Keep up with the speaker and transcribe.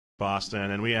Boston,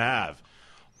 and we have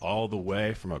all the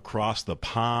way from across the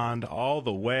pond, all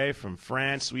the way from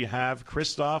France, we have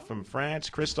Christophe from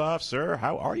France. Christophe, sir,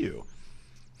 how are you?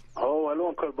 Oh, hello,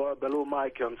 Uncle Bob. Hello,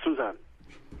 Mike and Susan.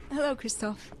 Hello,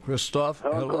 Christophe. Christophe,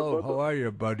 hello. How are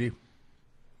you, buddy?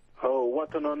 Oh,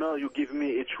 what an honor you give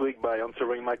me each week by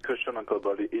answering my question, Uncle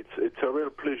Bob. It's a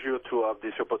real pleasure to have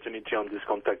this opportunity and this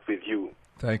contact with you.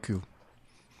 Thank you.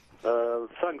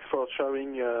 Thanks for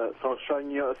sharing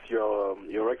us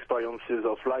your experiences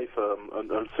of life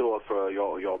and also of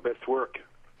your best work.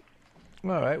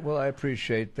 All right. Well, I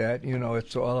appreciate that. You know,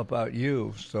 it's all about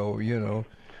you. So, you know,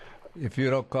 if you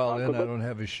don't call in, I don't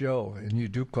have a show. And you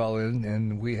do call in,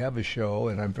 and we have a show.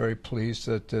 And I'm very pleased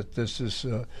that this is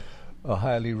a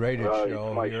highly rated show.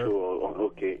 It's my here. show.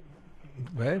 Okay.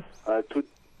 Right?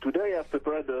 Today I've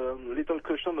prepared a little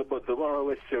question about the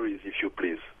ROS series, if you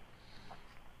please.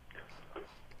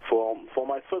 For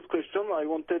my first question, I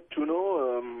wanted to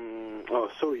know,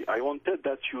 I wanted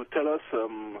that you tell us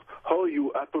how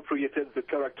you appropriated the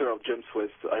character of James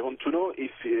West. I want to know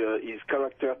if his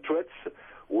character traits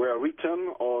were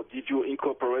written or did you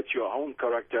incorporate your own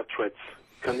character traits?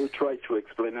 Can you try to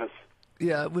explain us?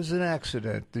 Yeah, it was an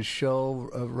accident. The show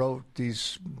wrote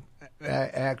these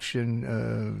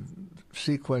action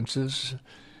sequences,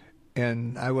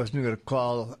 and I wasn't going to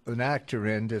call an actor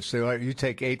in to say, all right, you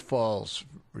take 8 falls,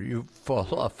 or you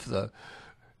fall off the...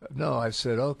 No, I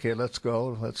said, okay, let's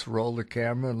go. Let's roll the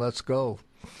camera and let's go.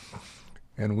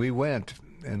 And we went,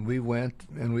 and we went,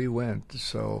 and we went.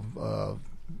 So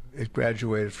it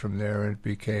graduated from there and it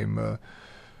became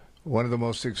one of the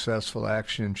most successful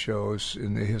action shows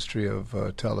in the history of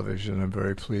television. I'm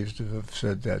very pleased to have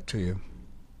said that to you.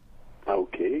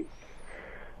 Okay.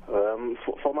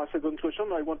 For my second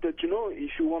question, I wanted to know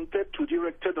if you wanted to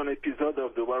direct an episode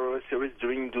of the Warrior series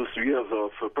during those years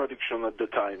of production at the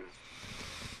time.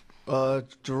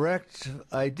 Direct,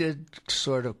 I did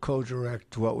sort of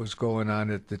co-direct what was going on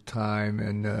at the time,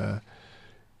 and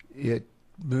it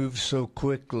moved so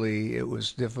quickly it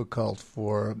was difficult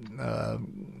for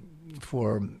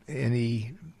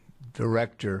any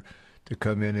director to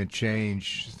come in and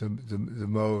change the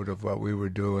mode of what we were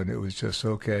doing. It was just,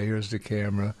 okay, here's the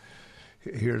camera,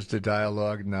 here's the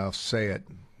dialogue, now say it.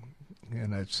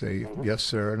 And I'd say, yes,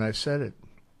 sir, and I said it.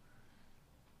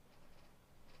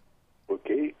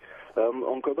 Okay.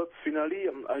 Uncle Bob, finally,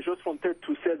 I just wanted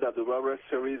to say that the Warrior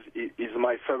series is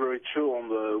my favorite show and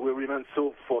will remain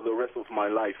so for the rest of my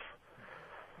life.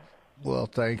 Well,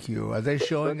 thank you. Are they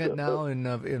showing it now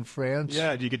in France?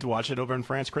 Yeah, do you get to watch it over in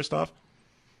France, Christophe?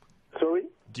 Sorry?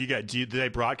 Do they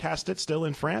broadcast it still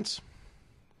in France?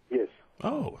 Yes.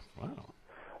 Oh, wow.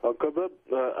 Uncle Bob,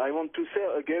 I want to say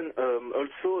again,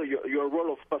 also your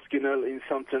role of Pasquinel in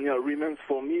Centennial remains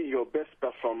for me your best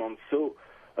performance. So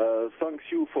thank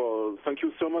you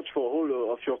so much for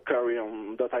all of your career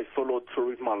that I followed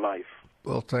through my life.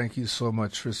 Well, thank you so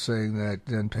much for saying that.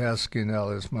 And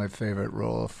Pasquinel is my favorite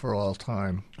role for all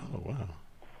time. Oh, wow.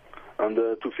 And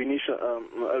to finish,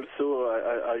 also,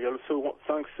 I also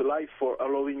thanks life for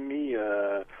allowing me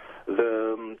to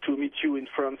meet you in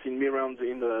France in Mirande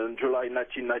in July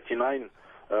 1999.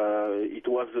 It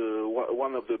was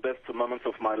one of the best moments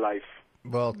of my life.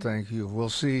 Well, thank you. We'll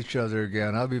see each other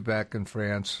again. I'll be back in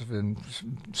France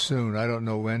soon. I don't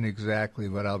know when exactly,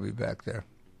 but I'll be back there.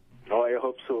 Oh, I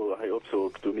hope so. I hope so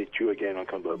to meet you again,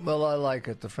 Uncle Bob. Well, I like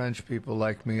it. The French people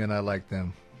like me, and I like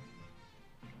them.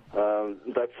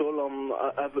 That's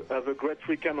all. Have a great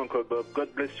weekend, Uncle Bob.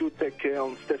 God bless you. Take care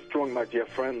and stay strong, my dear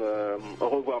friend. Au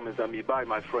revoir, mes amis. Bye,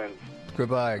 my friends.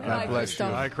 Goodbye. God Bye, bless you.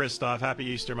 Hi, Christophe. Happy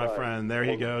Easter, my friend. There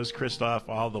he goes, Christophe,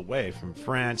 all the way from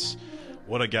France.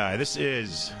 What a guy. This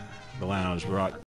is The Lounge, brought